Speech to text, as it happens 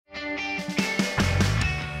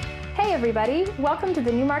everybody. Welcome to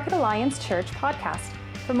the Newmarket Alliance Church podcast.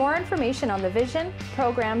 For more information on the vision,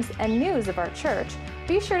 programs, and news of our church,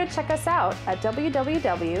 be sure to check us out at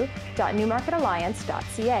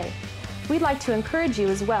www.newmarketalliance.ca. We'd like to encourage you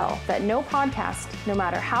as well that no podcast, no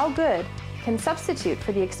matter how good, can substitute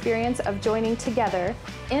for the experience of joining together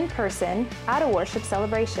in person at a worship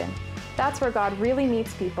celebration. That's where God really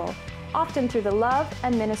meets people, often through the love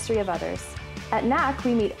and ministry of others. At NAC,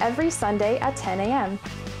 we meet every Sunday at 10 a.m.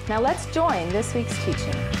 Now let's join this week's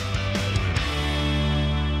teaching.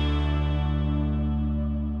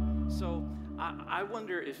 So I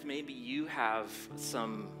wonder if maybe you have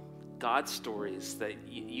some God stories that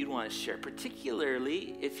you'd want to share,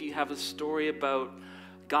 particularly if you have a story about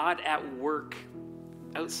God at work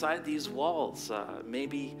outside these walls.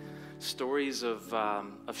 Maybe stories of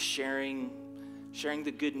sharing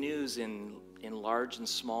the good news in large and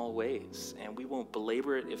small ways. And we won't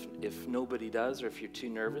belabor it if nobody does or if you're too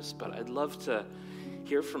nervous, but I'd love to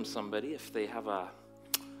hear from somebody if they have a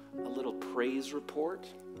little praise report.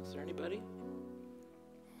 Is there anybody?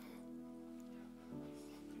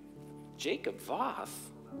 Jacob Voth.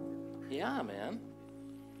 Yeah, man.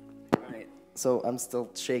 All right. So I'm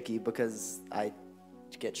still shaky because I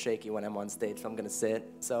get shaky when I'm on stage, so I'm going to sit.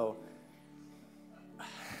 So...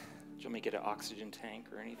 Do you want me to get an oxygen tank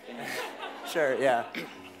or anything? Sure, yeah.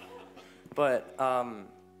 But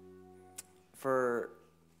for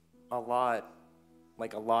a lot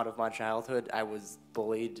of my childhood, I was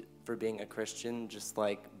bullied for being a Christian, just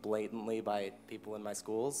like blatantly by people in my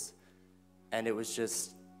schools. And it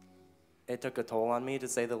took a toll on me, to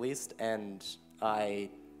say the least, and I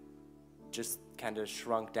just kind of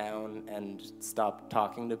shrunk down and stopped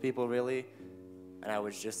talking to people, really. And I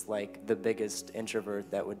was just like the biggest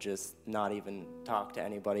introvert that would just not even talk to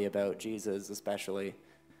anybody about Jesus, especially.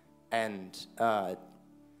 And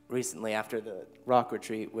recently, after the rock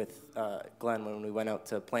retreat with Glenn, when we went out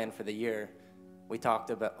to plan for the year, we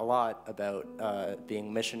talked a lot about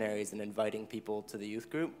being missionaries and inviting people to the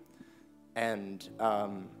youth group. And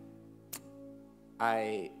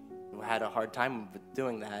I had a hard time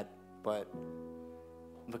doing that, but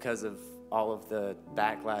because of all of the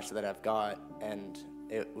backlash that I've got, and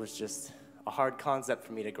it was just a hard concept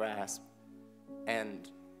for me to grasp. And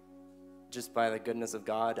just by the goodness of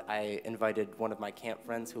God, I invited one of my camp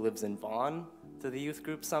friends who lives in Vaughan to the youth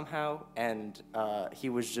group somehow, and he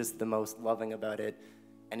was just the most loving about it.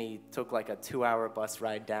 And he took like a 2-hour bus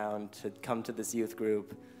ride down to come to this youth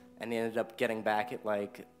group, and he ended up getting back at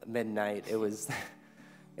like midnight. It was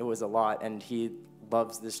a lot, and he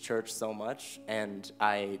loves this church so much, and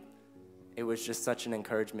it was just such an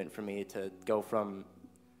encouragement for me to go from,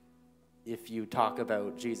 if you talk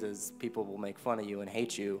about Jesus, people will make fun of you and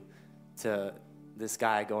hate you, to this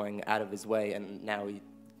guy going out of his way, and now he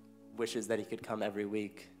wishes that he could come every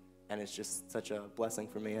week. And it's just such a blessing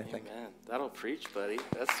for me, I think. Amen. That'll preach, buddy.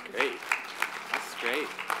 That's great. That's great.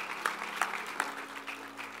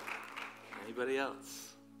 Anybody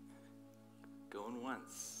else? Going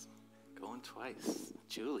once. Going twice.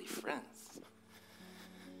 Julie, friends.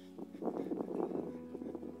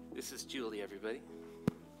 This is Julie, everybody.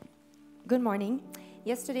 Good morning.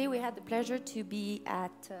 Yesterday we had the pleasure to be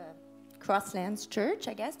at Crosslands Church,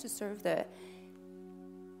 I guess, to serve the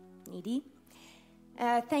needy.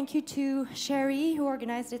 Thank you to Sherry, who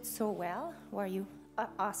organized it so well. How are you?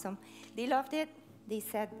 Awesome. They loved it. They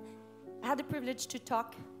said, I had the privilege to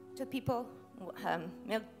talk to people.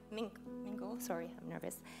 Mingle, sorry, I'm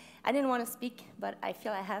nervous. I didn't want to speak, but I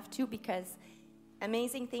feel I have to because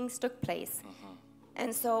amazing things took place. Uh-huh.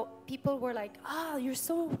 And so people were like, oh, you're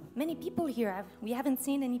so many people here. We haven't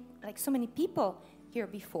seen so many people here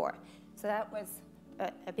before. So that was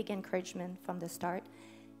a big encouragement from the start.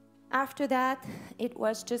 After that, it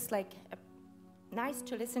was just like nice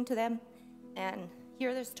to listen to them and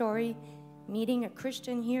hear their story, meeting a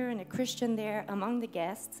Christian here and a Christian there among the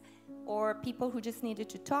guests, or people who just needed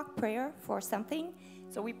to talk prayer for something.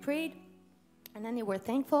 So we prayed, and then they were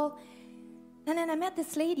thankful. And then I met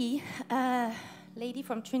this lady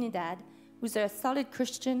from Trinidad, who's a solid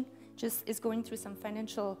Christian, just is going through some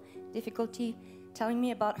financial difficulty, telling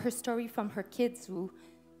me about her story from her kids, who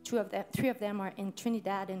three of them are in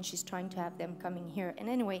Trinidad, and she's trying to have them coming here. And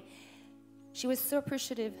anyway, she was so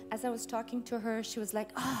appreciative. As I was talking to her, she was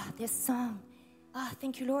like, this song.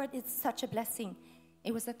 Thank you, Lord. It's such a blessing.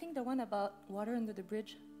 It was, I think, the one about water under the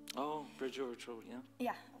bridge. Oh, Bridge Over Troubled, yeah.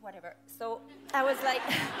 Yeah, whatever. So I was like,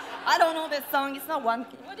 I don't know this song. It's not one.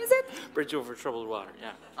 What is it? Bridge Over Troubled Water,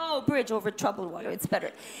 yeah. Oh, Bridge Over Troubled Water. It's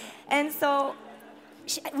better. And so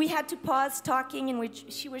we had to pause talking, and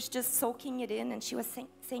she was just soaking it in, and she was saying,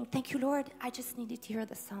 thank you, Lord. I just needed to hear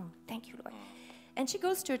the song. Thank you, Lord. And she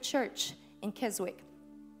goes to a church in Keswick.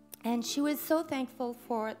 And she was so thankful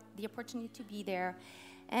for the opportunity to be there.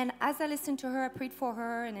 And as I listened to her, I prayed for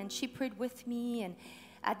her, and then she prayed with me. And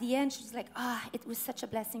at the end, she was like, it was such a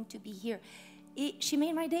blessing to be here. She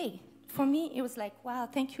made my day. For me, it was like, wow,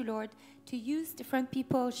 thank you, Lord, to use different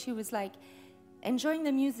people. She was like enjoying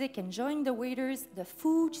the music, enjoying the waiters, the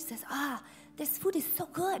food. She says, this food is so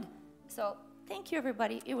good. So thank you,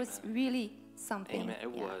 everybody. It was really something. Amen.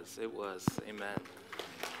 It was. Amen.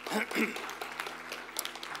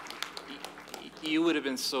 You would have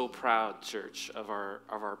been so proud, church, of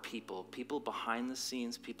our people behind the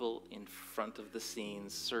scenes, people in front of the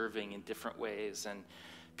scenes, serving in different ways, and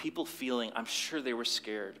people feeling, I'm sure they were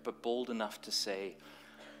scared, but bold enough to say,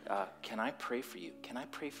 can I pray for you? Can I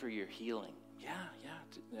pray for your healing?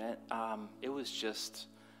 Yeah. It was just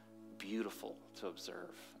beautiful to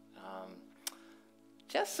observe.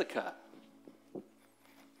 Jessica.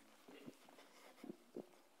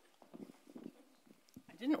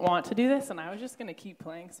 I didn't want to do this, and I was just going to keep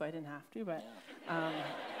playing, so I didn't have to, but... Do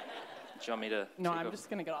you want me to... No, I'm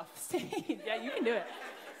just going to get off the stage. Yeah, you can do it.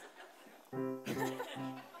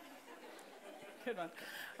 Good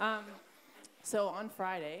one. So on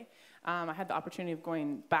Friday, I had the opportunity of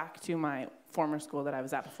going back to my former school that I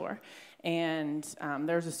was at before, and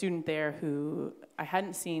there was a student there who I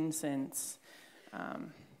hadn't seen since,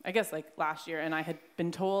 I guess, like last year, and I had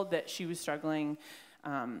been told that she was struggling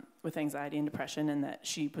with anxiety and depression, and that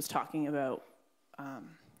she was talking about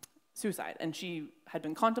suicide, and she had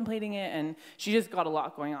been contemplating it, and she just got a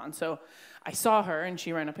lot going on. So I saw her, and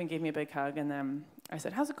she ran up and gave me a big hug, and then I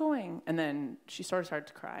said, "How's it going?" And then she started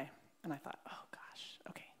to cry, and I thought, oh gosh,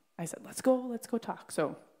 okay. I said, let's go talk.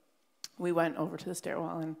 So we went over to the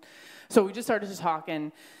stairwell, and so we just started to talk,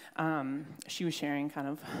 and she was sharing kind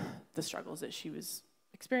of the struggles that she was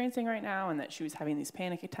experiencing right now, and that she was having these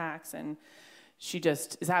panic attacks, and she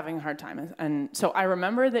just is having a hard time. And so I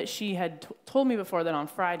remember that she had told me before that on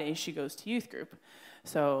Friday she goes to youth group.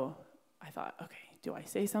 So I thought, okay, do I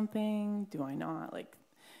say something? Do I not? Like,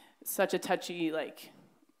 such a touchy, like,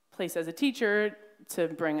 place as a teacher to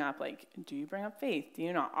bring up, like, do you bring up faith? Do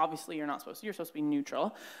you not? Obviously, you're not supposed to. You're supposed to be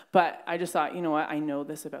neutral. But I just thought, you know what? I know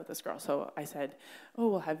this about this girl. So I said, oh,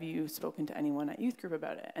 well, have you spoken to anyone at youth group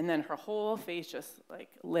about it? And then her whole face just, like,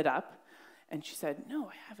 lit up. And she said, no,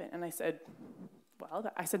 I haven't. And I said, well,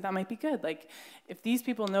 that might be good. Like, if these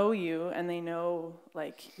people know you and they know,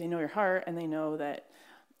 like, they know your heart and they know that,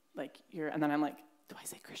 like, and then I'm like, do I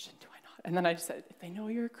say Christian? Do I not? And then I just said, if they know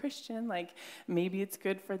you're a Christian, like, maybe it's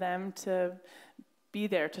good for them to be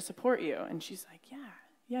there to support you. And she's like,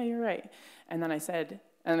 yeah, you're right. And then I said,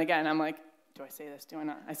 and again, I'm like, do I say this? Do I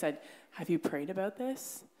not? I said, have you prayed about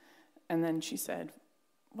this? And then she said,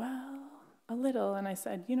 well, a little. And I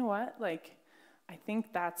said, you know what? Like, I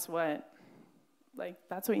think that's what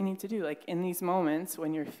you need to do. Like, in these moments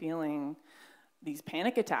when you're feeling these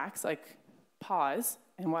panic attacks, like, pause,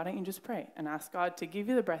 and why don't you just pray and ask God to give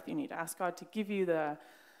you the breath you need, ask God to give you the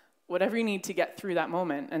whatever you need to get through that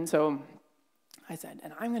moment. And so I said,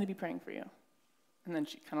 and I'm going to be praying for you. And then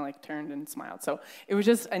she kind of like turned and smiled. So it was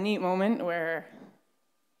just a neat moment where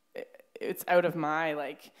it's out of my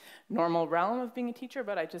like normal realm of being a teacher,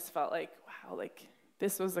 but I just felt like, wow, like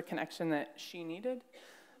this was the connection that she needed.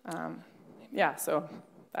 Yeah, so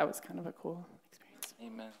that was kind of a cool experience.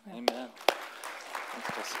 Amen. Yeah. Amen. Thanks,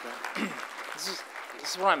 Jessica.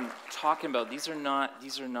 This is what I'm talking about. These are not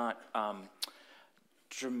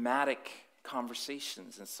dramatic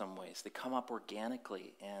conversations in some ways. They come up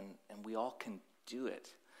organically, and we all can do it.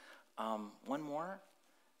 One more.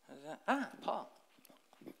 Paul.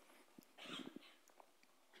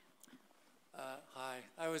 Hi.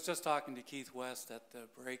 I was just talking to Keith West at the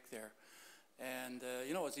break there. And,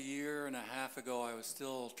 it was a year and a half ago, I was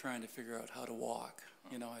still trying to figure out how to walk.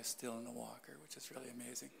 I was still in a walker, which is really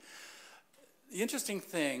amazing. The interesting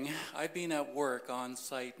thing, I've been at work on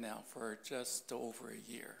site now for just over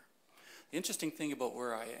a year. The interesting thing about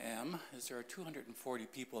where I am is there are 240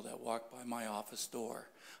 people that walk by my office door.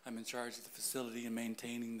 I'm in charge of the facility and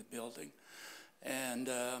maintaining the building. And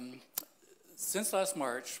since last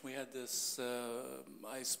March, we had this,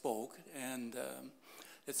 I spoke, and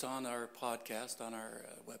it's on our podcast, on our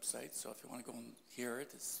website, so if you want to go and hear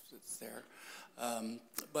it, it's there.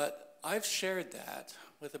 But I've shared that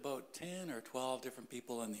with about 10 or 12 different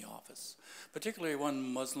people in the office, particularly one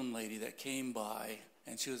Muslim lady that came by,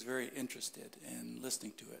 and she was very interested in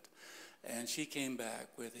listening to it. And she came back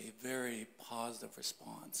with a very positive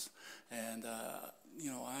response. And,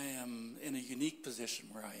 I am in a unique position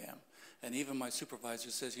where I am. And even my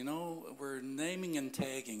supervisor says, you know, we're naming and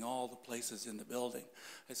tagging all the places in the building.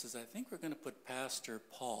 I says, I think we're going to put Pastor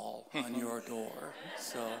Paul on your door.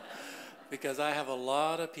 So, because I have a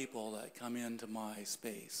lot of people that come into my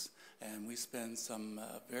space, and we spend some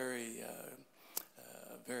very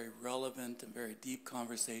relevant and very deep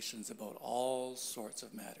conversations about all sorts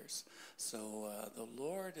of matters. So the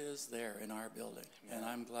Lord is there in our building, and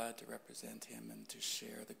I'm glad to represent him and to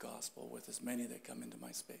share the gospel with as many that come into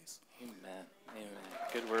my space. Amen. Amen.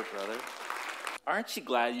 Good word, brother. Aren't you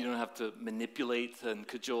glad you don't have to manipulate and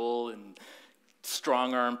cajole and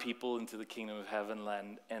strong-arm people into the kingdom of heaven?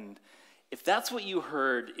 And if that's what you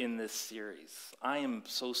heard in this series, I am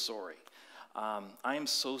so sorry. I am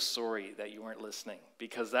so sorry that you weren't listening,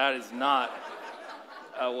 because that is not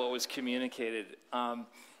what was communicated.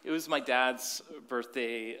 It was my dad's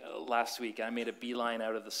birthday last week. I made a beeline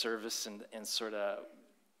out of the service and sort of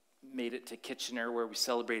made it to Kitchener, where we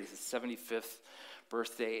celebrated his 75th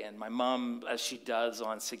birthday. And my mom, as she does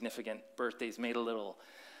on significant birthdays, made a little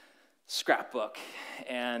scrapbook.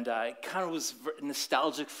 And it kind of was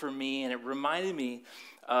nostalgic for me, and it reminded me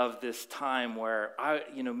of this time where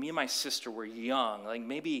me and my sister were young, like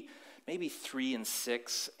maybe 3 and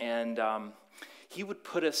 6, and he would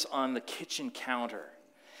put us on the kitchen counter,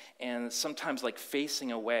 and sometimes like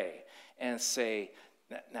facing away, and say,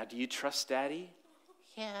 "Now, do you trust Daddy?"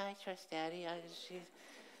 "Yeah, I trust Daddy."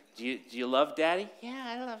 Do you love Daddy?" "Yeah,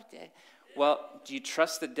 I love Daddy." "Well, do you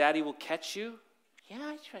trust that Daddy will catch you?" "Yeah,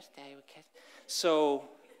 I trust Daddy will catch." "So,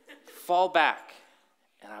 fall back."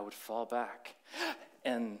 And I would fall back.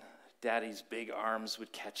 And Daddy's big arms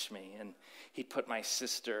would catch me, and he'd put my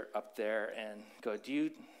sister up there and go, Do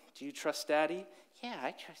you trust Daddy?" "Yeah,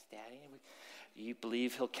 I trust Daddy." "Do you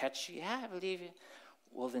believe he'll catch you?" "Yeah, I believe you."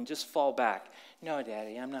 "Well, then just fall back." "No,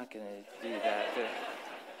 Daddy, I'm not going to do that."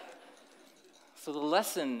 So the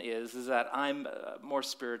lesson is that I'm more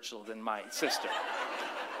spiritual than my sister.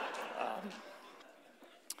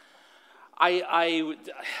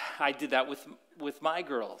 I did that with my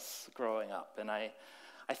girls growing up, and I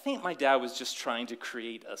think my dad was just trying to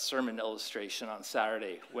create a sermon illustration on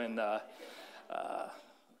Saturday when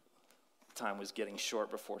time was getting short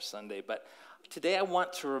before Sunday. But today I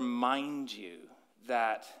want to remind you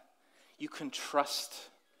that you can trust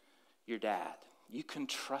your dad. You can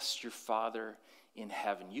trust your Father in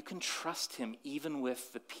heaven. You can trust him even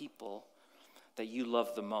with the people that you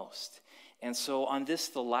love the most. And so on this,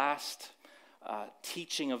 the last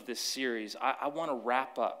teaching of this series, I want to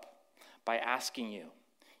wrap up by asking you,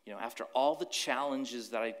 after all the challenges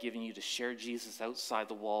that I've given you to share Jesus outside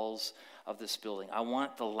the walls of this building, I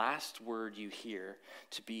want the last word you hear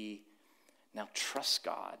to be, now trust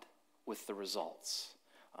God with the results.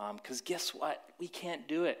 Because guess what? We can't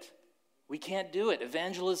do it. We can't do it.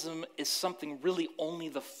 Evangelism is something really only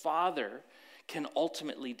the Father can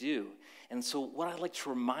ultimately do. And so what I'd like to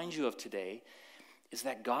remind you of today is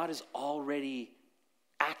that God is already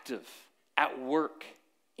active, at work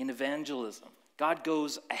in evangelism. God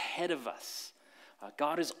goes ahead of us.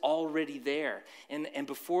 God is already there. And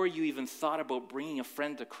before you even thought about bringing a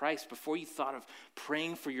friend to Christ, before you thought of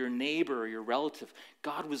praying for your neighbor or your relative,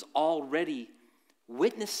 God was already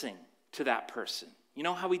witnessing to that person. You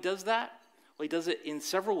know how he does that? Well, he does it in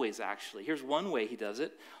several ways, actually. Here's one way he does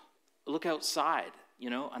it. Look outside,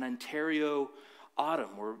 an Ontario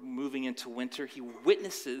autumn. We're moving into winter. He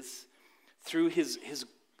witnesses through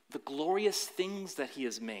the glorious things that he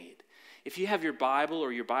has made. If you have your Bible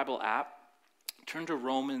or your Bible app, turn to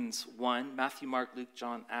Romans 1, Matthew, Mark, Luke,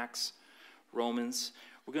 John, Acts, Romans.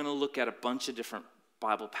 We're going to look at a bunch of different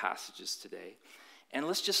Bible passages today. And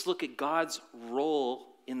let's just look at God's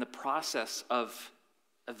role in the process of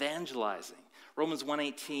evangelizing. Romans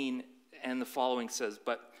 1:18 and the following says,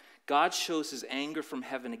 "But God shows his anger from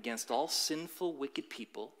heaven against all sinful, wicked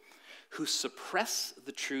people who suppress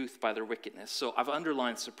the truth by their wickedness." So I've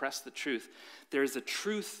underlined suppress the truth. There is a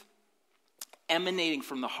truth emanating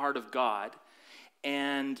from the heart of God,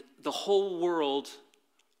 and the whole world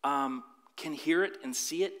can hear it and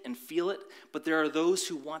see it and feel it, but there are those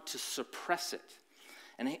who want to suppress it.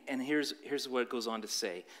 And here's what it goes on to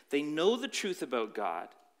say. They know the truth about God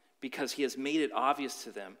because he has made it obvious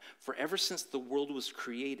to them. For ever since the world was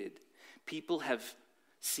created, people have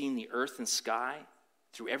seen the earth and sky.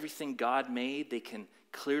 Through everything God made, they can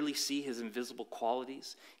clearly see his invisible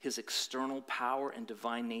qualities, his external power and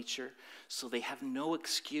divine nature. So they have no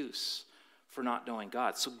excuse for not knowing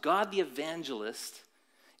God. So God the evangelist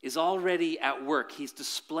is already at work. He's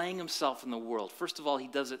displaying himself in the world. First of all, he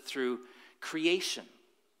does it through creation,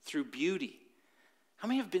 through beauty. How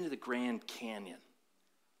many have been to the Grand Canyon?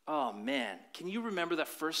 Oh man, can you remember that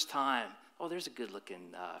first time? oh, there's a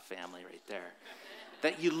good-looking family right there.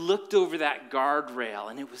 That you looked over that guardrail,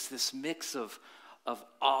 and it was this mix of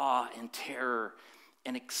awe and terror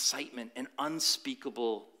and excitement and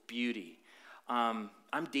unspeakable beauty. I'm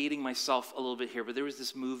dating myself a little bit here, but there was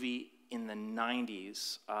this movie in the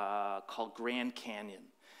 90s called Grand Canyon.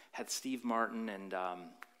 Had Steve Martin and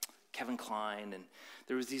Kevin Kline, and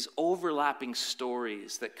there was these overlapping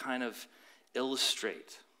stories that kind of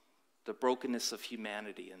illustrate the brokenness of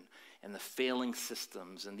humanity and the failing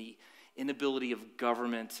systems and the inability of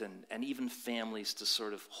government and even families to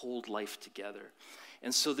sort of hold life together.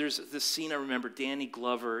 And so there's this scene I remember. Danny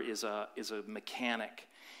Glover is a mechanic,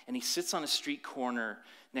 and he sits on a street corner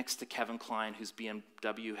next to Kevin Kline, whose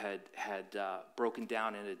BMW had broken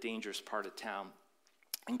down in a dangerous part of town.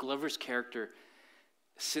 And Glover's character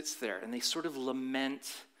sits there, and they sort of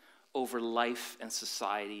lament over life and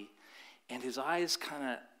society, and his eyes kind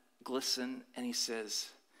of glisten, and he says,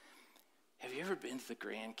 have you ever been to the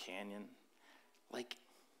Grand Canyon? Like,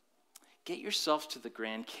 get yourself to the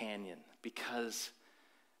Grand Canyon, because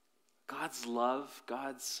God's love,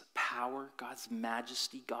 God's power, God's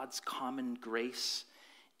majesty, God's common grace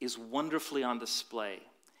is wonderfully on display.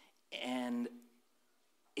 And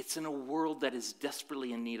it's in a world that is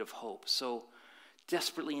desperately in need of hope, so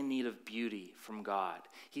desperately in need of beauty from God.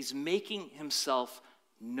 He's making himself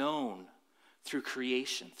known through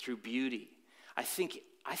creation, through beauty. I think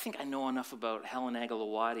I know enough about Helen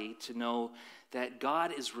Agalawadi to know that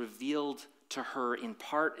God is revealed to her, in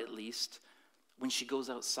part at least, when she goes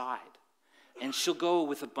outside. And she'll go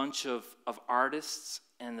with a bunch of artists,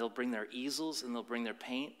 and they'll bring their easels, and they'll bring their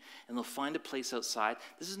paint, and they'll find a place outside.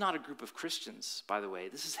 This is not a group of Christians, by the way.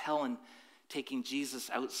 This is Helen taking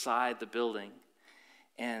Jesus outside the building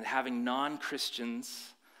and having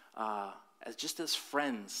non-Christians as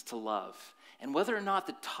friends to love. And whether or not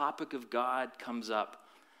the topic of God comes up,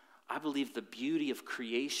 I believe the beauty of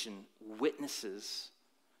creation witnesses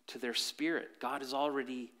to their spirit. God is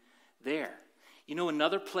already there. You know,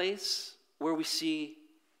 another place where we see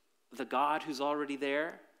the God who's already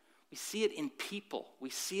there, we see it in people.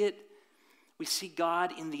 We see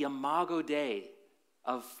God in the imago Dei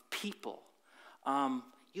of people.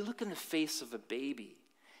 You look in the face of a baby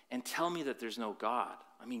and tell me that there's no God.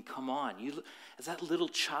 I mean, come on. As that little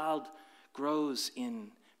child grows in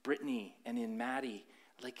Brittany and in Maddie,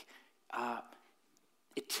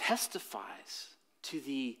 it testifies to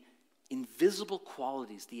the invisible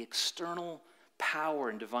qualities, the external power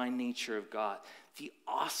and divine nature of God. The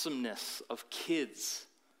awesomeness of kids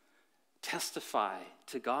testify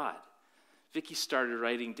to God. Vicky started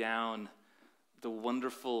writing down the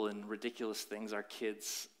wonderful and ridiculous things our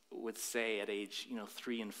kids would say at age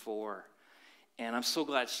 3 and 4. And I'm so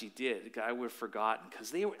glad she did. I would have forgotten, because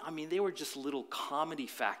they were just little comedy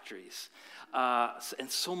factories. And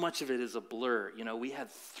so much of it is a blur. You know, we had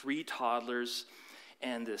 3 toddlers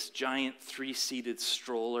and this giant 3-seated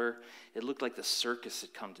stroller. It looked like the circus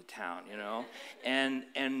had come to town, you know.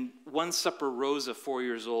 And one supper, Rosa, 4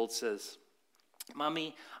 years old, says,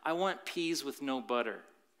 "Mommy, I want peas with no butter."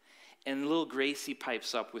 And little Gracie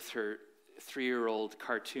pipes up with her 3-year-old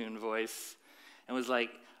cartoon voice and was like,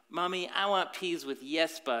 "Mommy, I want peas with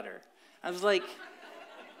yes butter." I was like,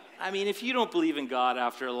 if you don't believe in God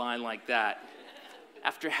after a line like that,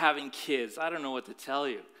 after having kids, I don't know what to tell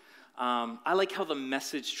you. I like how the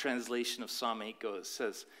Message translation of Psalm 8 goes. It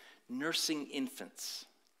says, "Nursing infants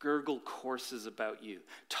gurgle courses about you.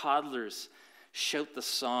 Toddlers shout the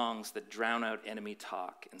songs that drown out enemy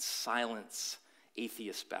talk and silence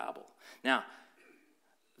atheist babble." Now,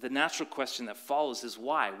 the natural question that follows is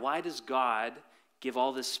why? Why does God give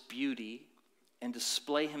all this beauty and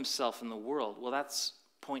display himself in the world? Well, that's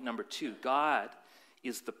point number 2. God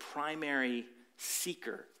is the primary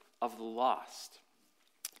seeker of the lost.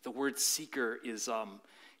 The word seeker is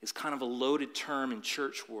kind of a loaded term in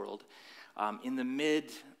church world. In the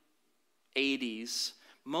mid-'80s,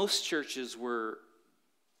 most churches were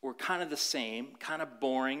kind of the same, kind of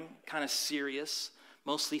boring, kind of serious,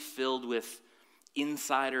 mostly filled with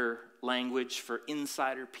insider language for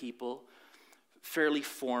insider people, fairly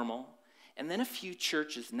formal. And then a few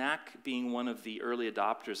churches, NAC being one of the early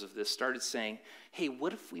adopters of this, started saying, hey,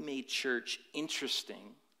 what if we made church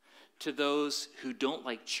interesting to those who don't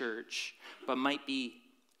like church but might be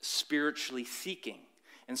spiritually seeking?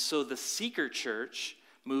 And so the seeker church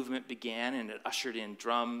movement began, and it ushered in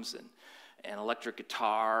drums and electric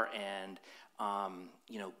guitar and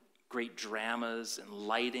great dramas and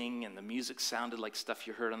lighting, and the music sounded like stuff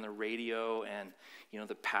you heard on the radio, and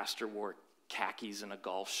the pastor wore khakis and a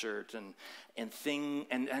golf shirt and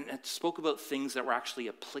it spoke about things that were actually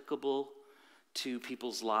applicable to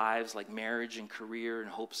people's lives, like marriage and career and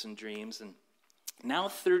hopes and dreams. And now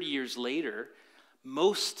 30 years later,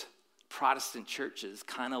 most Protestant churches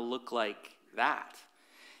kind of look like that.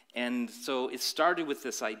 And so it started with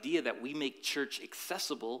this idea that we make church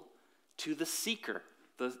accessible to the seeker,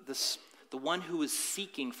 the one who is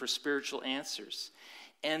seeking for spiritual answers.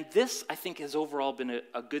 And this, I think, has overall been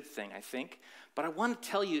a good thing, I think. But I want to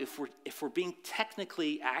tell you, if we're being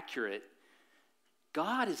technically accurate,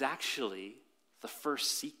 God is actually the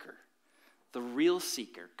first seeker, the real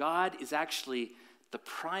seeker. God is actually the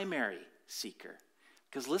primary seeker.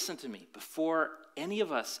 Because listen to me, before any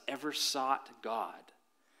of us ever sought God,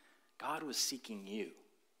 God was seeking you.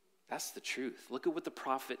 That's the truth. Look at what the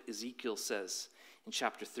prophet Ezekiel says in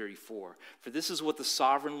chapter 34. For this is what the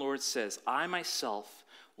sovereign Lord says, I myself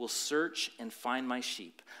will search and find my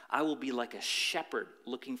sheep. I will be like a shepherd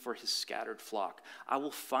looking for his scattered flock. I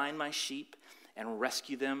will find my sheep and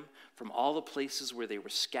rescue them from all the places where they were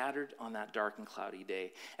scattered on that dark and cloudy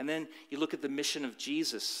day. And then you look at the mission of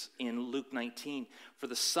Jesus in Luke 19. For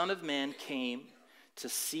the Son of Man came to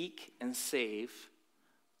seek and save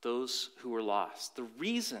those who were lost. The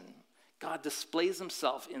reason God displays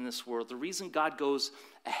himself in this world, the reason God goes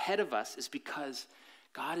ahead of us is because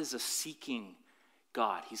God is a seeking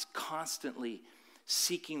God. He's constantly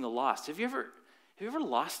seeking the lost. Have you ever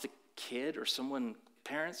lost a kid or someone?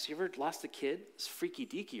 Parents, you ever lost a kid? It's freaky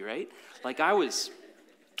deaky, right? Like I was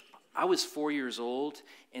 4 years old,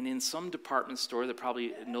 and in some department store that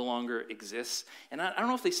probably no longer exists, and I don't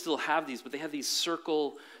know if they still have these, but they have these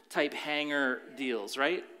circle-type hanger deals,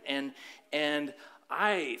 right? And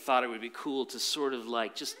I thought it would be cool to sort of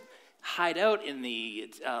like just hide out in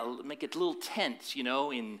the, make a little tent, you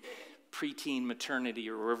know, in preteen maternity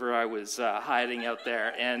or wherever I was hiding out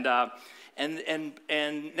there, and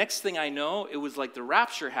next thing I know, it was like the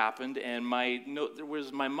rapture happened, and my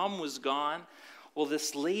mom was gone. Well,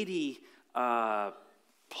 this lady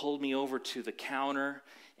pulled me over to the counter,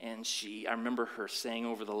 and I remember her saying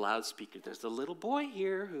over the loudspeaker, "There's a little boy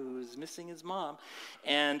here who's missing his mom,"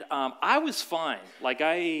 and I was fine. Like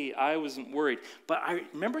I wasn't worried, but I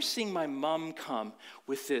remember seeing my mom come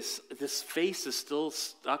with this face is still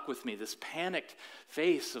stuck with me. This panicked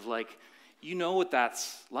face of like. You know what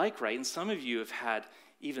that's like, right? And some of you have had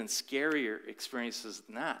even scarier experiences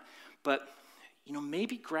than that. But, you know,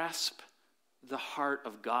 maybe grasp the heart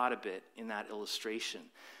of God a bit in that illustration.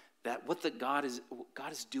 That what God is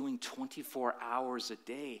doing 24 hours a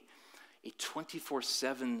day, a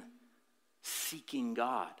 24/7 seeking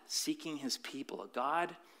God, seeking his people. A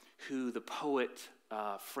God who the poet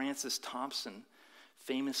Francis Thompson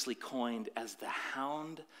famously coined as the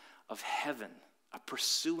hound of heaven, a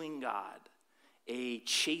pursuing God, a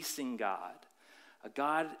chasing God, a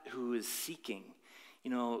God who is seeking. You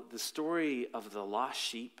know, the story of the lost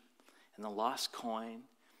sheep and the lost coin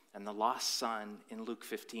and the lost son in Luke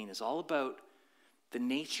 15 is all about the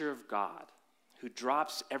nature of God who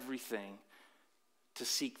drops everything to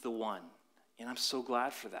seek the one. And I'm so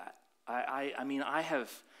glad for that. I mean, I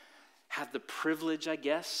have had the privilege, I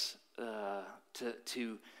guess,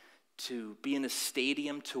 to be in a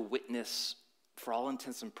stadium to witness, for all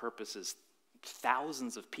intents and purposes,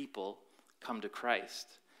 thousands of people come to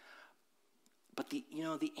Christ. But the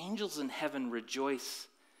angels in heaven rejoice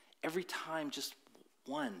every time just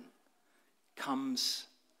one comes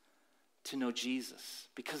to know Jesus,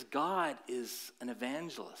 because God is an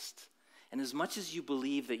evangelist. And as much as you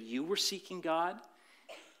believe that you were seeking God,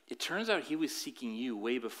 it turns out he was seeking you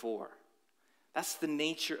way before. That's the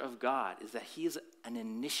nature of God, is that he is an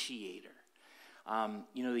initiator.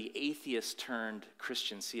 The atheist turned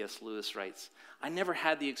Christian, C.S. Lewis writes, I never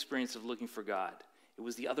had the experience of looking for God. It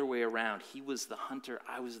was the other way around. He was the hunter,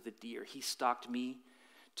 I was the deer. He stalked me,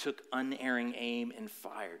 took unerring aim, and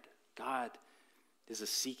fired. God is a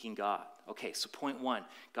seeking God. Okay, so point one,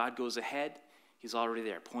 God goes ahead. He's already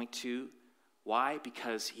there. Point two, why?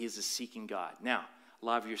 Because he is a seeking God. Now, a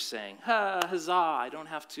lot of you are saying, huzzah, I don't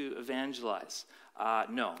have to evangelize.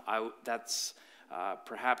 No, that's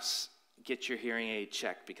perhaps get your hearing aid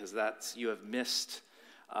checked, because you have missed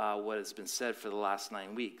what has been said for the last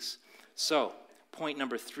 9 weeks. So, point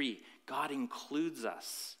number 3, God includes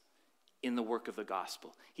us in the work of the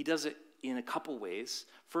gospel. He does it in a couple ways.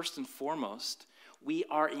 First and foremost, we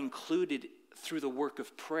are included through the work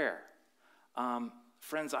of prayer.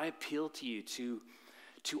 Friends, I appeal to you to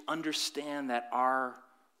understand that our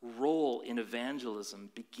role in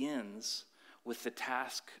evangelism begins with the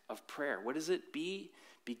task of prayer. What does it be?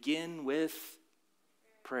 Begin with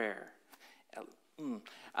prayer.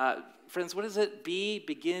 Friends, what does it be?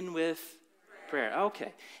 Begin with prayer.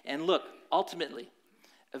 Okay. And look, ultimately,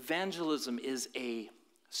 evangelism is a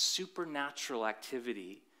supernatural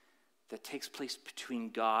activity that takes place between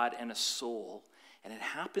God and a soul, and it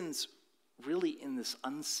happens really in this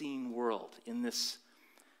unseen world, in this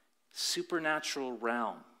supernatural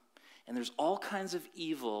realm. And there's all kinds of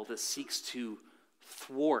evil that seeks to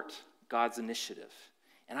thwart God's initiative.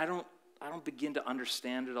 And I don't begin to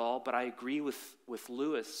understand it all, but I agree with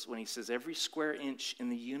Lewis when he says every square inch in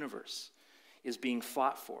the universe is being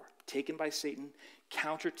fought for, taken by Satan,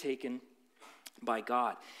 countertaken by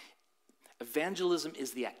God. Evangelism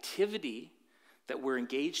is the activity that we're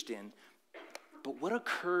engaged in, but what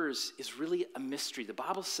occurs is really a mystery. The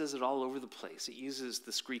Bible says it all over the place. It uses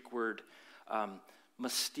this Greek word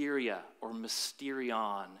mysteria or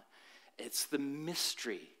mysterion. It's the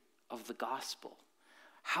mystery of the gospel.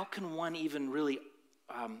 How can one even really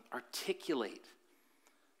articulate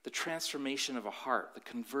the transformation of a heart, the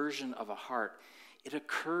conversion of a heart? It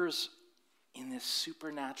occurs in this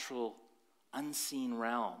supernatural, unseen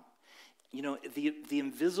realm. You know, the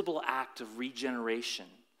invisible act of regeneration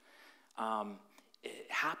it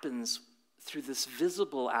happens through this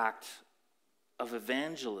visible act of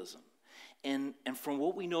evangelism. And from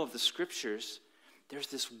what we know of the scriptures, there's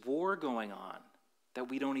this war going on that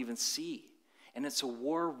we don't even see. And it's a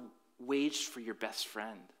war waged for your best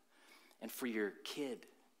friend and for your kid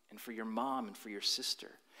and for your mom and for your sister.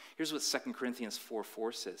 Here's what 2 Corinthians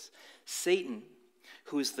 4:4 says. Satan,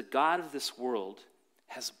 who is the god of this world,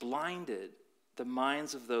 has blinded the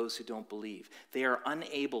minds of those who don't believe. They are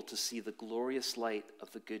unable to see the glorious light of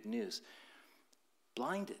the good news.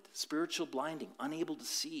 Blinded, spiritual blinding, unable to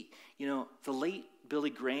see. You know, the late Billy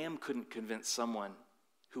Graham couldn't convince someone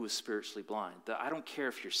who was spiritually blind. I don't care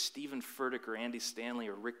if you're Stephen Furtick or Andy Stanley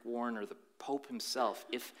or Rick Warren or the Pope himself.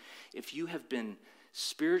 If you have been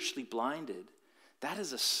spiritually blinded, that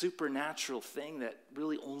is a supernatural thing that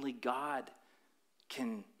really only God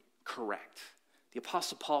can correct. The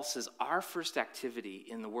Apostle Paul says our first activity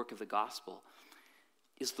in the work of the gospel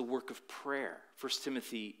is the work of prayer. 1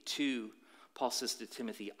 Timothy 2, Paul says to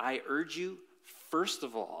Timothy, I urge you, first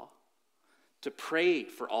of all, to pray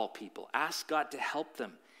for all people. Ask God to help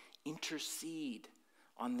them. Intercede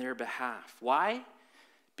on their behalf. Why?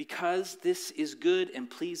 Because this is good and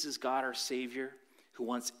pleases God our Savior, who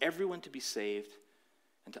wants everyone to be saved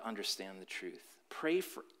and to understand the truth. Pray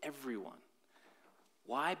for everyone.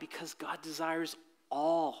 Why? Because God desires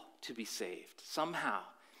all to be saved. Somehow,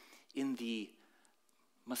 in the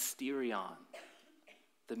mysterion,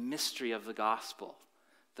 the mystery of the gospel,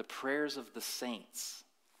 the prayers of the saints.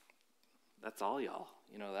 That's all, y'all.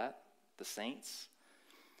 You know that? The saints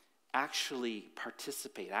actually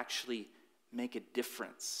participate, actually make a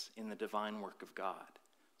difference in the divine work of God.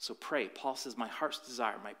 So pray. Paul says, my heart's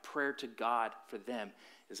desire, my prayer to God for them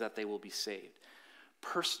is that they will be saved.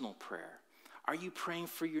 Personal prayer. Are you praying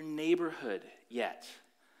for your neighborhood yet?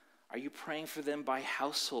 Are you praying for them by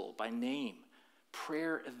household, by name?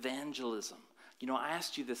 Prayer evangelism. You know, I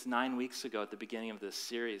asked you this 9 weeks ago at the beginning of this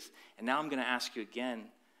series, and now I'm going to ask you again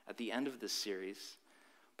at the end of this series.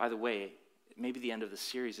 By the way, maybe the end of the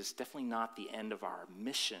series is definitely not the end of our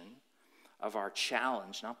mission, of our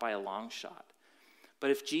challenge, not by a long shot.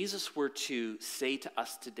 But if Jesus were to say to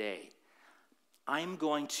us today, I'm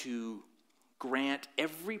going to grant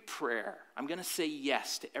every prayer, I'm going to say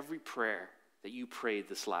yes to every prayer that you prayed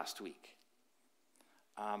this last week,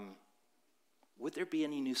 would there be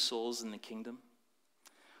any new souls in the kingdom?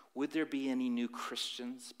 Would there be any new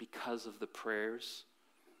Christians because of the prayers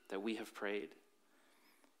that we have prayed?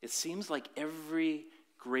 It seems like every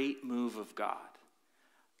great move of God,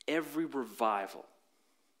 every revival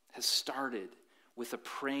has started with a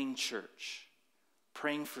praying church,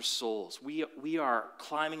 praying for souls. We are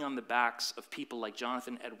climbing on the backs of people like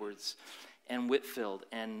Jonathan Edwards and Whitfield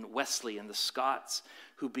and Wesley and the Scots,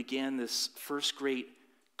 who began this first great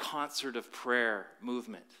concert of prayer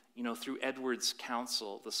movement. You know, through Edwards'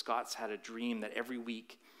 counsel, the Scots had a dream that every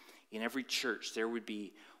week in every church there would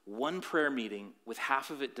be one prayer meeting with half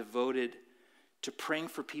of it devoted to praying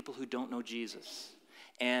for people who don't know Jesus.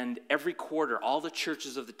 And every quarter, all the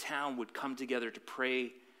churches of the town would come together to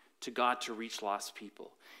pray to God to reach lost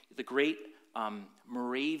people. The great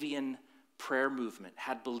Moravian prayer movement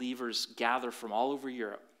had believers gather from all over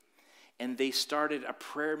Europe. And they started a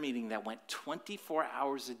prayer meeting that went 24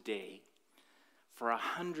 hours a day for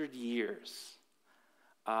 100 years.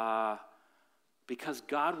 Because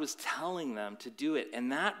God was telling them to do it.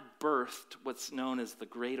 And that birthed what's known as the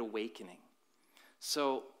Great Awakening.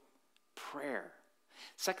 So, prayer.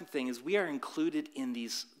 Second thing is we are included in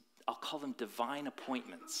these, I'll call them divine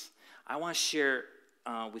appointments. I want to share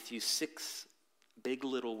with you 6 big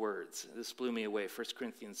little words. This blew me away. 1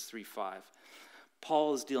 Corinthians 3:5.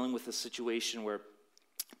 Paul is dealing with a situation where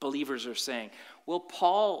believers are saying, well,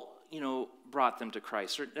 Paul, brought them to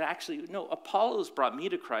Christ. Or actually, no, Apollos brought me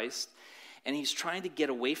to Christ. And he's trying to get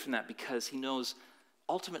away from that because he knows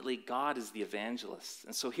ultimately God is the evangelist.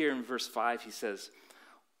 And so here in verse 5, he says,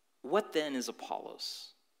 what then is Apollos?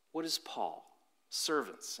 What is Paul?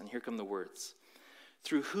 Servants. And here come the words.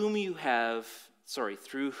 Through whom you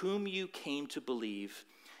came to believe,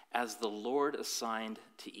 as the Lord assigned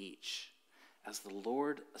to each. As the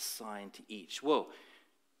Lord assigned to each. Whoa,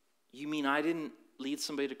 you mean I didn't lead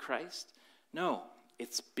somebody to Christ? No,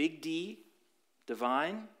 it's big D,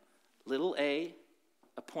 divine, little a,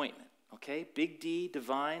 appointment. Okay, big D,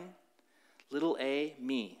 divine, little a,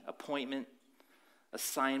 me, appointment,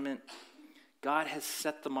 assignment. God has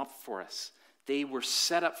set them up for us. They were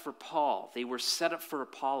set up for Paul. They were set up for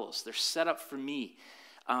Apollos. They're set up for me.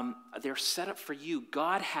 They're set up for you.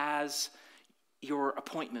 God has your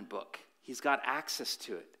appointment book. He's got access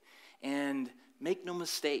to it. And make no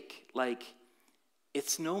mistake,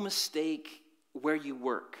 it's no mistake where you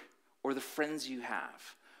work or the friends you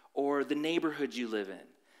have or the neighborhood you live in.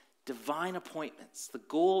 Divine appointments. The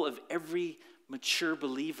goal of every mature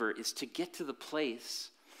believer is to get to the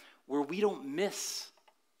place where we don't miss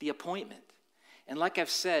the appointment. And like I've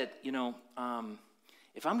said,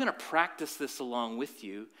 if I'm going to practice this along with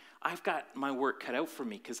you, I've got my work cut out for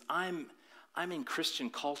me because I'm in Christian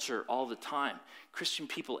culture all the time. Christian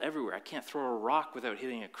people everywhere. I can't throw a rock without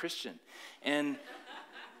hitting a Christian. And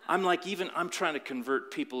I'm trying to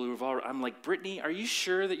convert people I'm like, Brittany, are you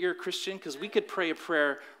sure that you're a Christian? Because we could pray a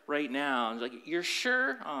prayer right now. And you're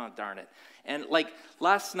sure? Oh, darn it. And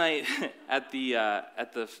last night at the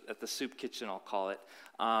soup kitchen, I'll call it,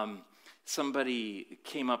 somebody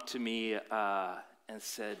came up to me and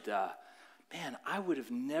said, man, I would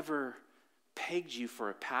have never pegged you for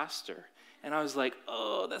a pastor. And I was like,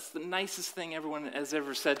 oh, that's the nicest thing everyone has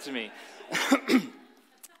ever said to me.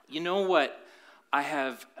 You know what? I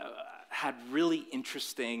have had really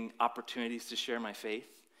interesting opportunities to share my faith.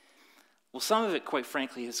 Well, some of it, quite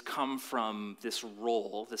frankly, has come from this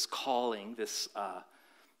role, this calling, this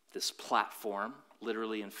platform,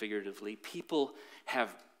 literally and figuratively. People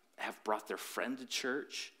have brought their friend to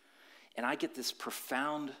church, and I get this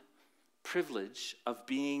profound privilege of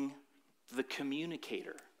being the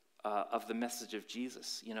communicator of the message of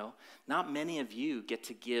Jesus. Not many of you get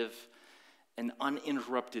to give an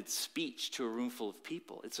uninterrupted speech to a room full of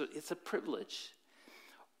people. It's a privilege.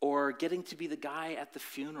 Or getting to be the guy at the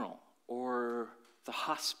funeral, or the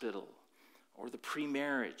hospital, or the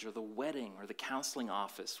pre-marriage, or the wedding, or the counseling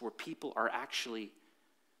office, where people are actually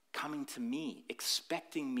coming to me,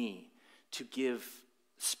 expecting me to give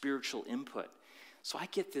spiritual input. So I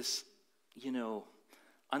get this,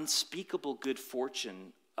 unspeakable good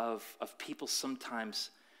fortune of people sometimes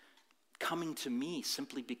coming to me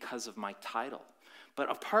simply because of my title.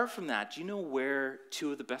 But apart from that, do you know where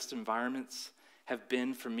two of the best environments have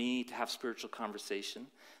been for me to have spiritual conversation?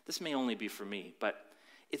 This may only be for me, but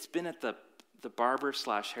it's been at the barber /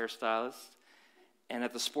 hairstylist and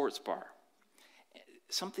at the sports bar.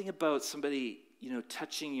 Something about somebody,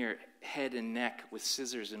 touching your head and neck with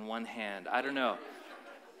scissors in one hand. I don't know.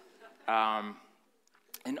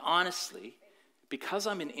 And honestly, because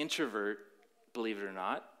I'm an introvert, believe it or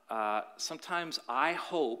not, sometimes I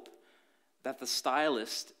hope that the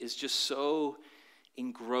stylist is just so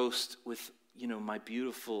engrossed with, my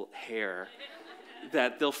beautiful hair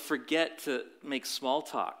that they'll forget to make small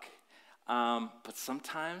talk. But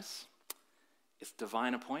sometimes it's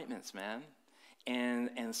divine appointments, man.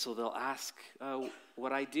 And so they'll ask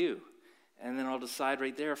what I do. And then I'll decide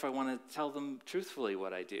right there if I want to tell them truthfully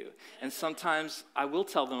what I do. And sometimes I will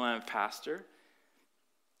tell them I'm a pastor.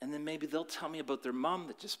 And then maybe they'll tell me about their mom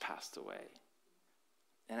that just passed away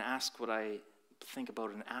and ask what I think about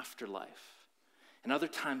an afterlife. And other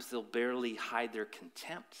times they'll barely hide their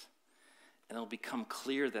contempt, and it'll become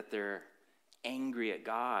clear that they're angry at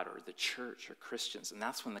God or the church or Christians. And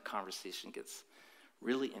that's when the conversation gets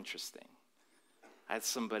really interesting. I had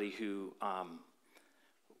somebody who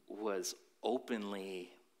was openly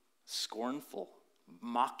scornful,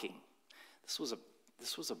 mocking. This was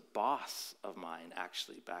a boss of mine,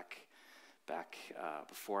 actually, back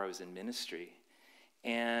before I was in ministry.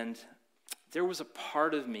 And there was a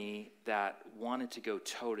part of me that wanted to go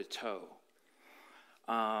toe-to-toe.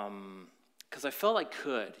 Because I felt I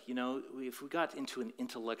could. If we got into an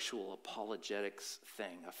intellectual apologetics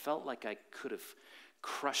thing, I felt like I could have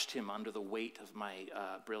crushed him under the weight of my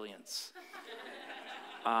brilliance.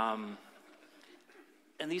 And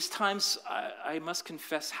these times, I must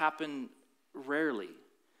confess, happen rarely,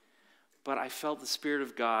 but I felt the Spirit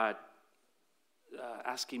of God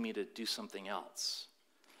asking me to do something else.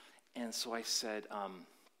 And so I said,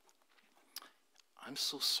 I'm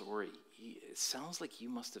so sorry. It sounds like you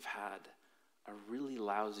must have had a really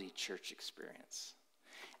lousy church experience.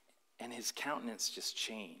 And his countenance just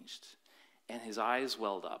changed, and his eyes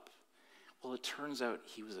welled up. Well, it turns out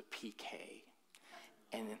he was a PK,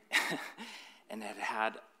 and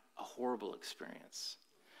had a horrible experience.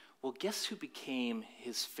 Well, guess who became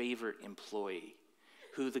his favorite employee?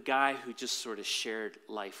 The guy who just sort of shared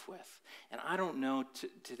life with. And I don't know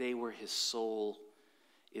today where his soul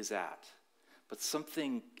is at, but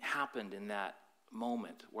something happened in that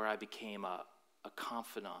moment where I became a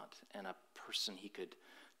confidant and a person he could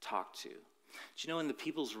talk to. Do you know, in the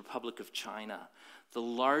People's Republic of China, the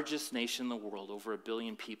largest nation in the world, over 1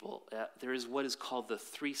 billion people, there is what is called the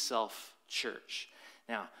Three-Self Church.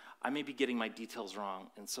 Now, I may be getting my details wrong,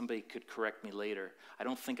 and somebody could correct me later. I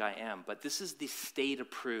don't think I am, but this is the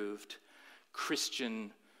state-approved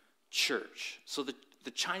Christian church. So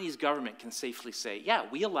the Chinese government can safely say, yeah,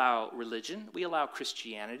 we allow religion, we allow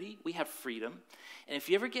Christianity, we have freedom. And if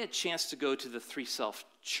you ever get a chance to go to the Three-Self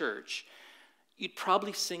Church, you'd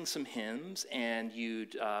probably sing some hymns, and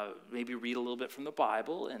you'd maybe read a little bit from the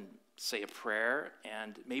Bible and say a prayer,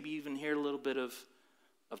 and maybe even hear a little bit of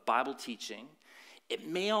Bible teaching. It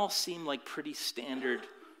may all seem like pretty standard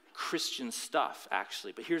Christian stuff,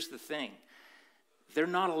 actually, but here's the thing. They're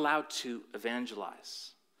not allowed to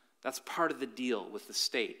evangelize. That's part of the deal with the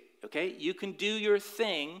state, okay? You can do your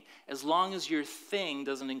thing as long as your thing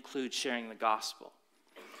doesn't include sharing the gospel.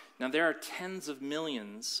 Now, there are tens of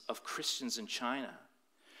millions of Christians in China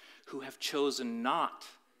who have chosen not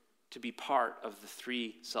to be part of the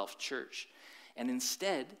Three-Self Church and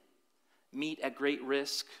instead meet at great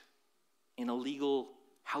risk in illegal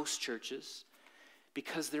house churches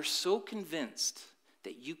because they're so convinced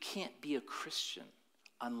that you can't be a Christian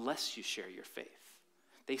unless you share your faith.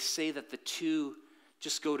 They say that the two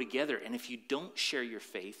just go together, and if you don't share your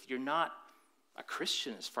faith, you're not a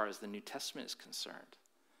Christian as far as the New Testament is concerned.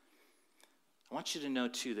 I want you to know,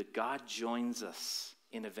 too, that God joins us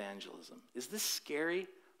in evangelism. Is this scary?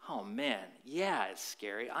 Oh, man, yeah, it's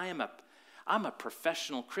scary. I'm a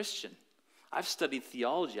professional Christian. I've studied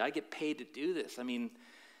theology. I get paid to do this. I mean,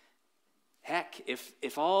 heck,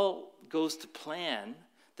 if all goes to plan,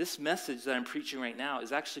 this message that I'm preaching right now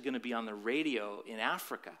is actually going to be on the radio in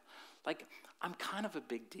Africa. Like, I'm kind of a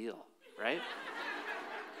big deal, right?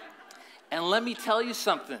 And let me tell you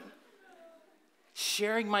something.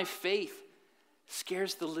 Sharing my faith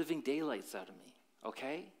scares the living daylights out of me,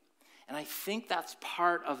 okay? And I think that's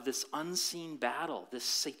part of this unseen battle, this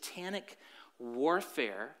satanic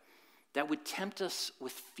warfare that would tempt us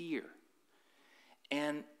with fear.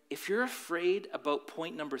 And if you're afraid about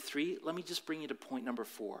point number 3, let me just bring you to point number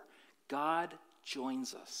 4. God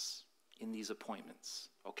joins us in these appointments,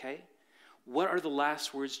 okay? What are the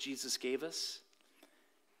last words Jesus gave us?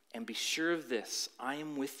 And be sure of this, I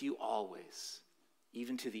am with you always,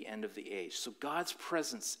 even to the end of the age. So God's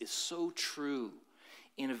presence is so true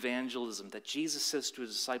in evangelism that Jesus says to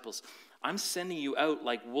his disciples, I'm sending you out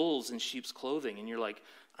like wolves in sheep's clothing. And you're like,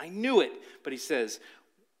 I knew it. But he says,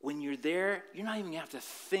 when you're there, you're not even going to have to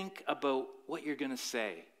think about what you're going to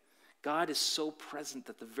say. God is so present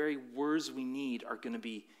that the very words we need are going to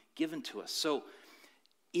be given to us. So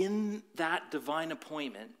in that divine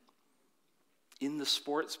appointment, in the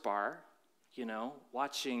sports bar,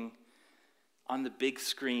 watching on the big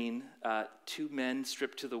screen, 2 men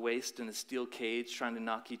stripped to the waist in a steel cage trying to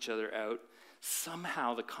knock each other out,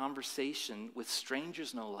 somehow the conversation with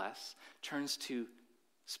strangers, no less, turns to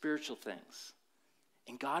spiritual things.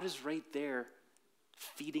 And God is right there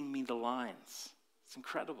feeding me the lines. It's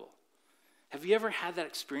incredible. Have you ever had that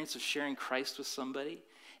experience of sharing Christ with somebody,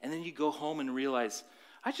 and then you go home and realize,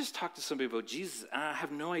 I just talked to somebody about Jesus, and I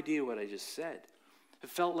have no idea what I just said. It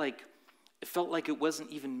felt like it wasn't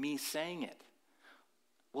even me saying it.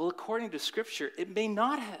 Well, according to Scripture, it may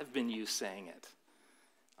not have been you saying it.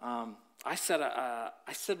 I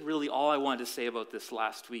said really all I wanted to say about this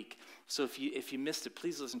last week. So if you missed it,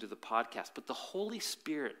 please listen to the podcast. But the Holy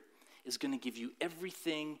Spirit is going to give you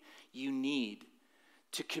everything you need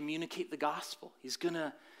to communicate the gospel. He's going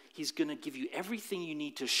to give you everything you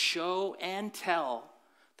need to show and tell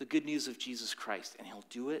the good news of Jesus Christ, and he'll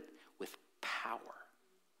do it with power.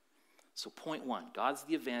 So point 1, God's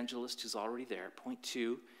the evangelist who's already there. Point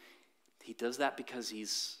 2, he does that because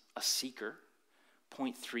he's a seeker.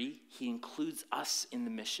 Point 3, he includes us in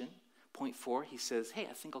the mission. Point 4, he says, hey,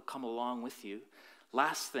 I think I'll come along with you.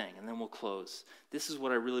 Last thing, and then we'll close. This is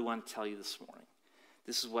what I really want to tell you this morning.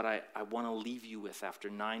 This is what I want to leave you with after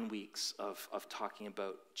 9 weeks of talking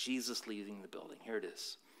about Jesus leaving the building. Here it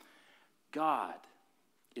is. God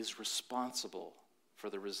is responsible for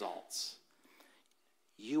the results.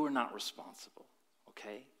 You are not responsible,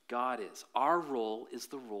 okay? God is. Our role is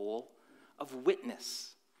the role of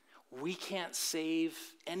witness. We can't save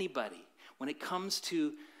anybody. When it comes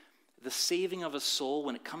to the saving of a soul,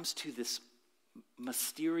 when it comes to this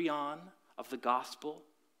mysterion of the gospel,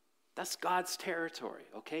 that's God's territory,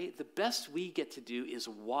 okay? The best we get to do is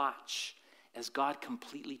watch as God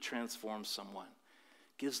completely transforms someone,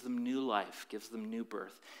 gives them new life, gives them new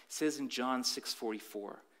birth. It says in John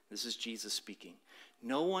 6:44, this is Jesus speaking,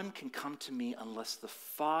 "No one can come to me unless the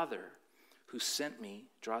Father who sent me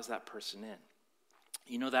draws that person in."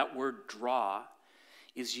 You know, that word draw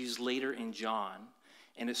is used later in John,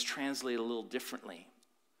 and it's translated a little differently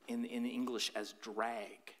in English as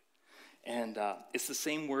drag. And it's the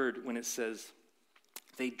same word when it says,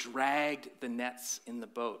 they dragged the nets in the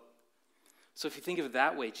boat. So if you think of it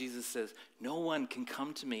that way, Jesus says, no one can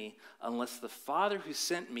come to me unless the Father who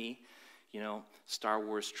sent me, you know, Star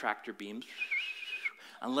Wars tractor beams,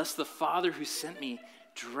 unless the Father who sent me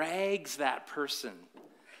drags that person.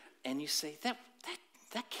 And you say,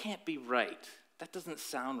 that can't be right. That doesn't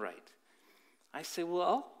sound right. I say,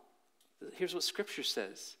 well, here's what Scripture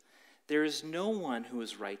says. There is no one who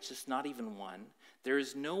is righteous, not even one. There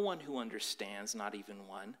is no one who understands, not even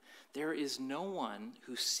one. There is no one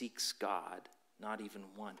who seeks God, not even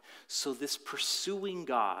one. So this pursuing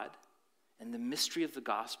God and the mystery of the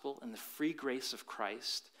gospel and the free grace of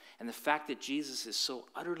Christ and the fact that Jesus is so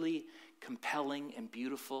utterly compelling and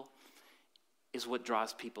beautiful is what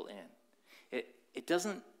draws people in. It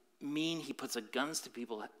doesn't mean he puts guns to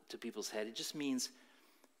people's head. It just means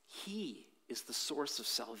he is the source of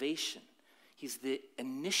salvation. He's the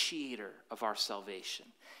initiator of our salvation.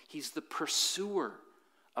 He's the pursuer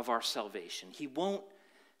of our salvation. He won't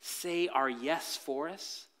say our yes for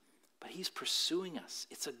us, but he's pursuing us.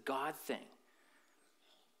 It's a God thing.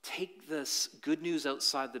 Take this good news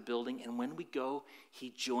outside the building, and when we go, he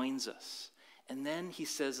joins us. And then he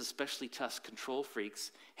says, especially to us control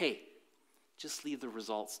freaks, hey, just leave the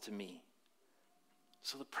results to me.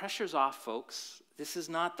 So the pressure's off, folks. This is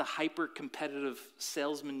not the hyper-competitive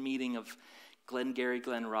salesman meeting of Glengarry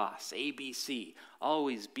Glen Ross, ABC.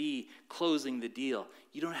 Always be closing the deal.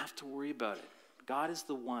 You don't have to worry about it. God is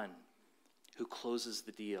the one who closes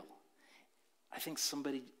the deal. I think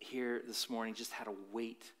somebody here this morning just had a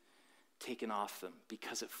weight taken off them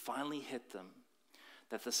because it finally hit them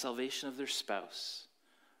that the salvation of their spouse,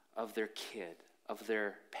 of their kid, of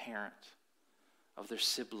their parent, of their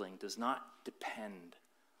sibling does not depend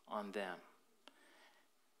on them.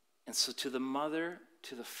 And so to the mother,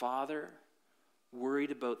 to the father,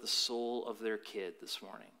 worried about the soul of their kid this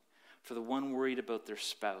morning, for the one worried about their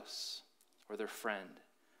spouse or their friend,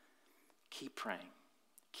 keep praying.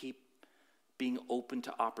 Keep being open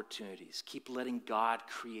to opportunities. Keep letting God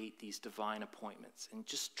create these divine appointments. And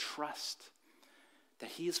just trust that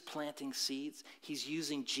he is planting seeds. He's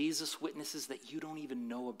using Jesus witnesses that you don't even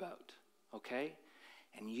know about. Okay?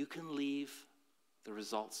 And you can leave the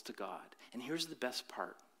results to God. And here's the best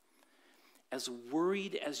part. As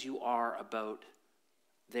worried as you are about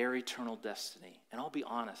their eternal destiny, and I'll be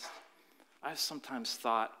honest, I've sometimes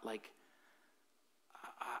thought, like,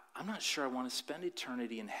 I'm not sure I want to spend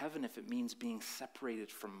eternity in heaven if it means being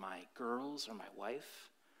separated from my girls or my wife.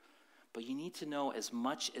 But you need to know, as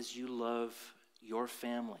much as you love your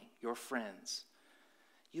family, your friends,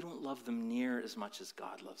 you don't love them near as much as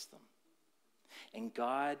God loves them. And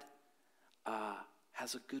God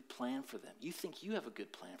has a good plan for them. You think you have a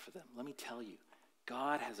good plan for them. Let me tell you,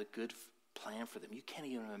 God has a good plan for them. You can't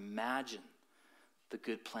even imagine the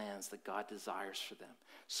good plans that God desires for them.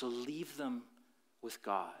 So leave them with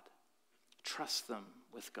God. Trust them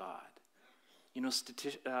with God. You know,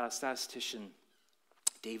 statistician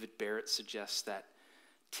David Barrett suggests that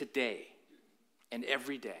today and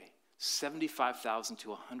every day, 75,000 to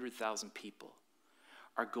 100,000 people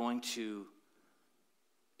are going to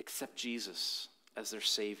accept Jesus as their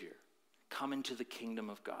Savior, come into the kingdom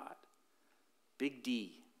of God. Big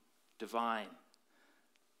D, divine.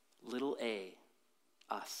 Little a,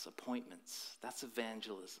 us, appointments. That's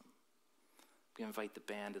evangelism. We invite the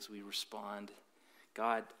band as we respond.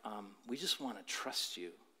 God, we just want to trust you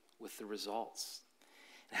with the results.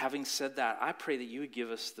 And having said that, I pray that you would give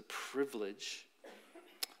us the privilege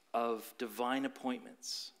of divine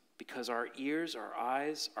appointments, because our ears, our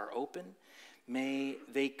eyes are open. May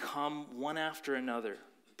they come one after another.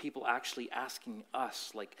 People actually asking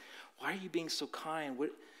us, like, why are you being so kind?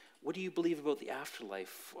 What do you believe about the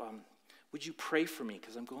afterlife? Would you pray for me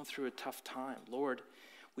because I'm going through a tough time? Lord,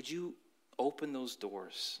 would you open those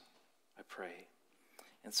doors, I pray.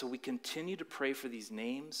 And so we continue to pray for these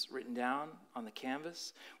names written down on the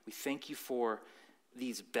canvas. We thank you for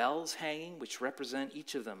these bells hanging, which represent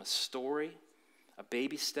each of them a story a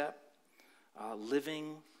baby step,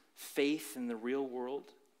 living faith in the real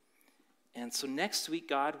world. And so next week,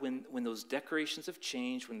 God, when those decorations have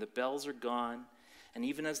changed, when the bells are gone, and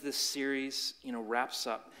even as this series, wraps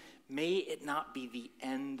up, may it not be the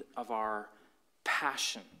end of our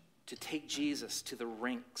passion to take Jesus to the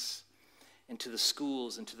rinks and to the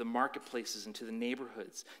schools and to the marketplaces and to the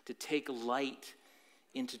neighborhoods, to take light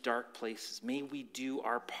into dark places. May we do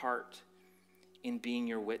our part in being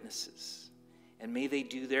your witnesses. And may they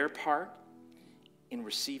do their part in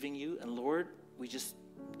receiving you. And Lord, we just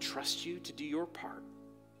trust you to do your part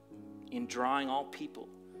in drawing all people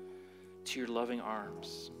to your loving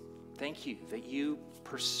arms. Thank you that you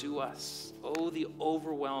pursue us. Oh, the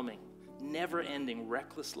overwhelming, never-ending,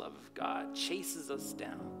 reckless love of God chases us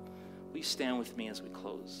down. Will you stand with me as we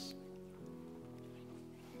close?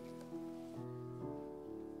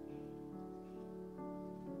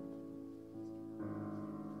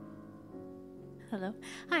 Hello.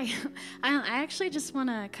 Hi. I actually just want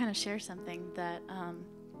to kind of share something that,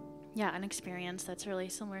 an experience that's really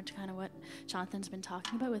similar to kind of what Jonathan's been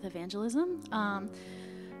talking about with evangelism.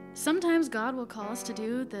 Sometimes God will call us to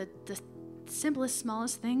do the simplest,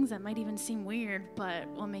 smallest things that might even seem weird, but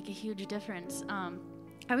will make a huge difference.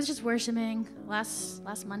 I was just worshiping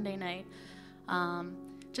last Monday night,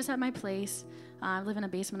 just at my place. I live in a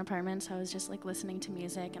basement apartment, so I was just listening to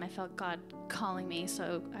music, and I felt God calling me.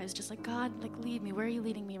 So I was just like, God, lead me. Where are you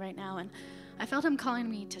leading me right now? And I felt him calling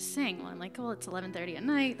me to sing. Well, I'm like, oh, it's 11:30 at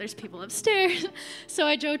night. There's people upstairs. So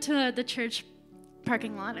I drove to the church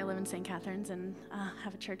parking lot. I live in St. Catharines and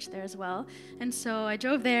have a church there as well. And so I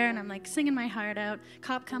drove there, and I'm singing my heart out.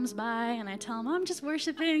 Cop comes by, and I tell him, I'm just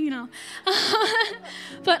worshiping,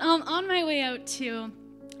 But on my way out to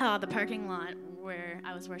the parking lot where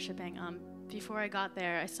I was worshiping, before I got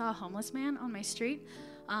there, I saw a homeless man on my street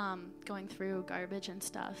going through garbage and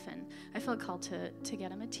stuff, and I felt called to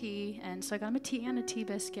get him a tea, and so I got him a tea and a tea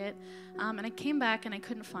biscuit, and I came back and I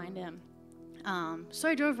couldn't find him. So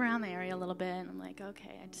I drove around the area a little bit, and I'm like,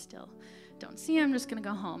 okay, I still don't see him, I'm just going to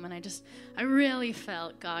go home, and I really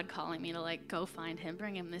felt God calling me to go find him,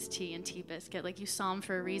 bring him this tea and tea biscuit, you saw him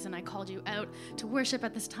for a reason, I called you out to worship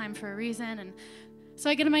at this time for a reason, and so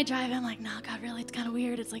I get in my drive, and I'm like, no, God, really, it's kind of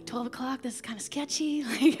weird. It's 12 o'clock. This is kind of sketchy.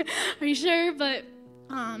 Are you sure? But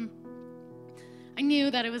I knew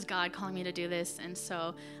that it was God calling me to do this, and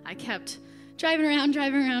so I kept driving around,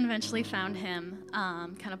 eventually found him,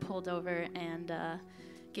 kind of pulled over and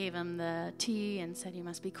gave him the tea and said, you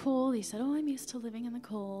must be cold. He said, oh, I'm used to living in the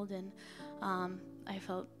cold, and I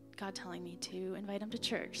felt God telling me to invite him to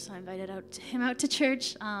church. So I invited him out to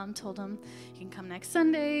church, told him you can come next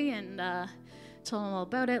Sunday, and told him all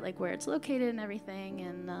about it, where it's located and everything,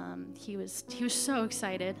 and he was so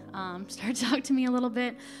excited. Started to talk to me a little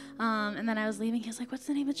bit, and then I was leaving. He was like, "What's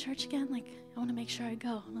the name of church again? I want to make sure I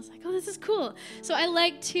go." And I was like, "Oh, this is cool." So I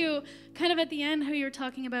like to kind of at the end how you were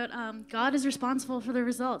talking about God is responsible for the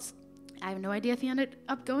results. I have no idea if he ended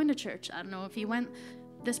up going to church. I don't know if he went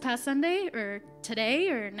this past Sunday or today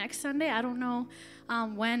or next Sunday. I don't know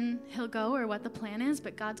when he'll go or what the plan is,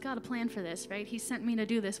 but God's got a plan for this, right? He sent me to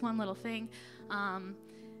do this one little thing.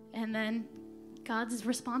 And then God's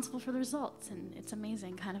responsible for the results, and it's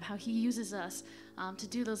amazing kind of how he uses us to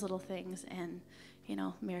do those little things, and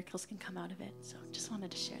miracles can come out of it. So just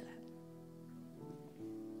wanted to share that.